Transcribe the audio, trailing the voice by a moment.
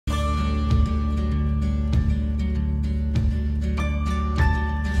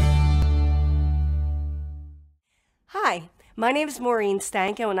My name is Maureen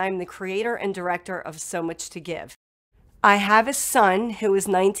Stanko, and I'm the creator and director of So Much to Give. I have a son who is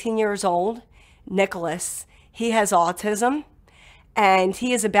 19 years old, Nicholas. He has autism, and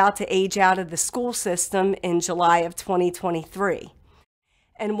he is about to age out of the school system in July of 2023.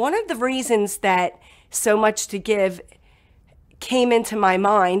 And one of the reasons that So Much to Give came into my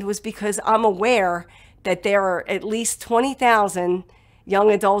mind was because I'm aware that there are at least 20,000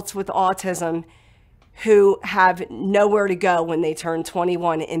 young adults with autism who have nowhere to go when they turn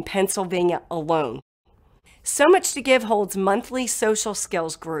 21 in Pennsylvania alone. So Much to Give holds monthly social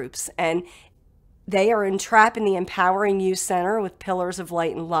skills groups, and they are entrapped in the Empowering Youth Center with Pillars of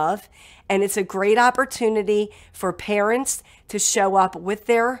Light and Love. And it's a great opportunity for parents to show up with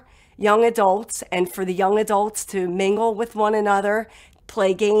their young adults and for the young adults to mingle with one another,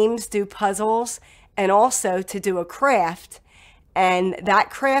 play games, do puzzles, and also to do a craft. And that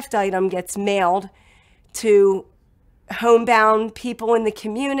craft item gets mailed to homebound people in the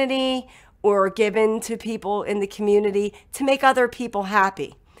community or given to people in the community to make other people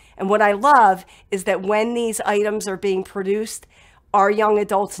happy. And what I love is that when these items are being produced, our young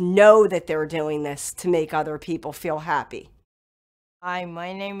adults know that they're doing this to make other people feel happy. Hi,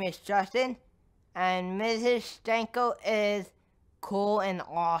 my name is Justin, and Mrs. Stanko is cool and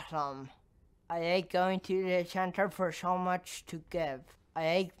awesome. I like going to the center for So Much to Give.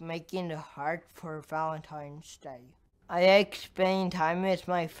 I like making the heart for Valentine's Day. I like spending time with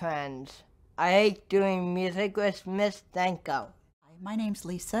my friends. I like doing music with Miss Stanko. Hi, my name's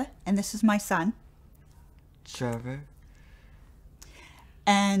Lisa, and this is my son. Trevor.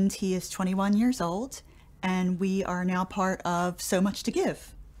 And he is 21 years old, and we are now part of So Much to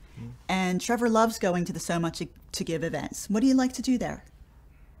Give. And Trevor loves going to the So Much to Give events. What do you like to do there?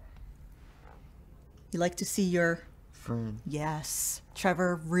 You like to see your Friend. Yes,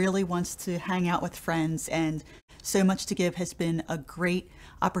 Trevor really wants to hang out with friends, and So Much to Give has been a great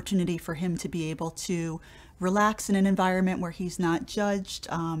opportunity for him to be able to relax in an environment where he's not judged.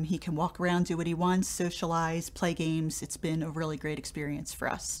 He can walk around, do what he wants, socialize, play games. It's been a really great experience for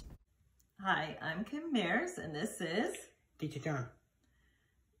us. Hi, I'm Kim Mears, and this is Teacher John.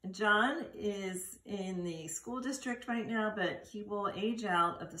 John is in the school district right now, but he will age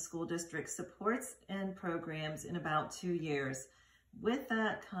out of the school district supports and programs in about 2 years. With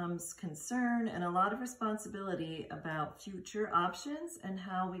that comes concern and a lot of responsibility about future options and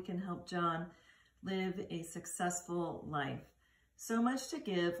how we can help John live a successful life. So Much to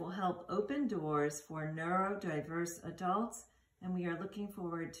Give will help open doors for neurodiverse adults, and we are looking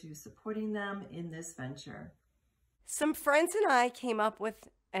forward to supporting them in this venture. Some friends and I came up with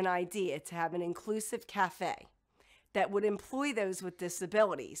an idea to have an inclusive cafe that would employ those with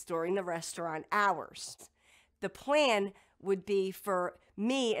disabilities during the restaurant hours. The plan would be for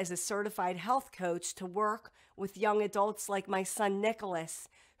me as a certified health coach to work with young adults like my son Nicholas,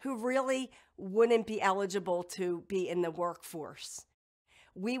 who really wouldn't be eligible to be in the workforce.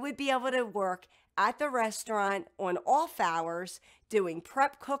 We would be able to work at the restaurant on off hours doing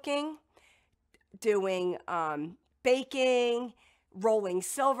prep cooking, doing baking, rolling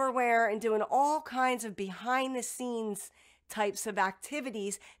silverware, and doing all kinds of behind the scenes types of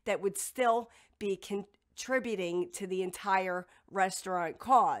activities that would still be contributing to the entire restaurant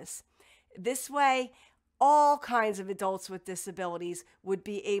cause. This way, all kinds of adults with disabilities would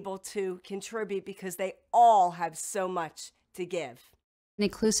be able to contribute because they all have so much to give. An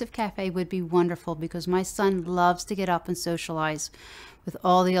inclusive cafe would be wonderful because my son loves to get up and socialize with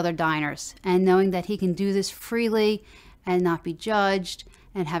all the other diners, and knowing that he can do this freely and not be judged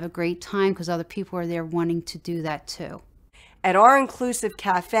and have a great time because other people are there wanting to do that too. At our inclusive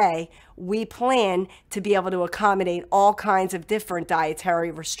cafe, we plan to be able to accommodate all kinds of different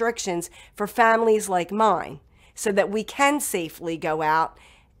dietary restrictions for families like mine so that we can safely go out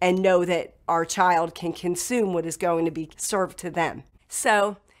and know that our child can consume what is going to be served to them.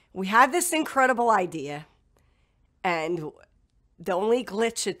 So we have this incredible idea, and the only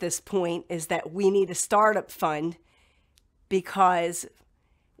glitch at this point is that we need a startup fund because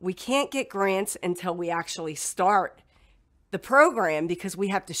we can't get grants until we actually start the program because we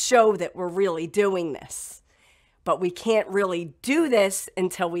have to show that we're really doing this. But we can't really do this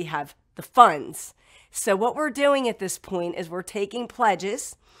until we have the funds. So what we're doing at this point is we're taking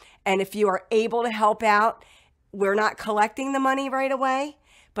pledges, and if you are able to help out, we're not collecting the money right away,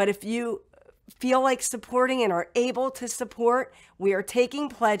 but if you feel like supporting and are able to support, we are taking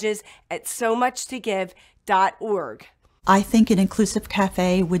pledges at somuchtogive.org. I think an inclusive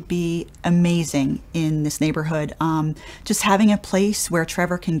cafe would be amazing in this neighborhood. Just having a place where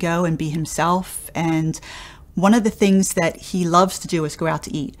Trevor can go and be himself. And one of the things that he loves to do is go out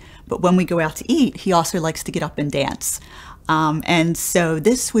to eat. But when we go out to eat, he also likes to get up and dance. And so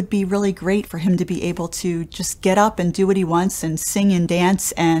this would be really great for him to be able to just get up and do what he wants and sing and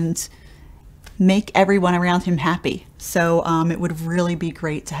dance and make everyone around him happy. So it would really be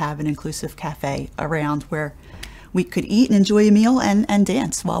great to have an inclusive cafe around where we could eat and enjoy a meal and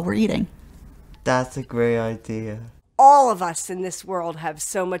dance while we're eating. That's a great idea. All of us in this world have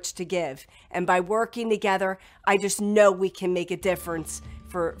so much to give. And by working together, I just know we can make a difference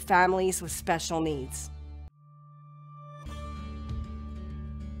for families with special needs.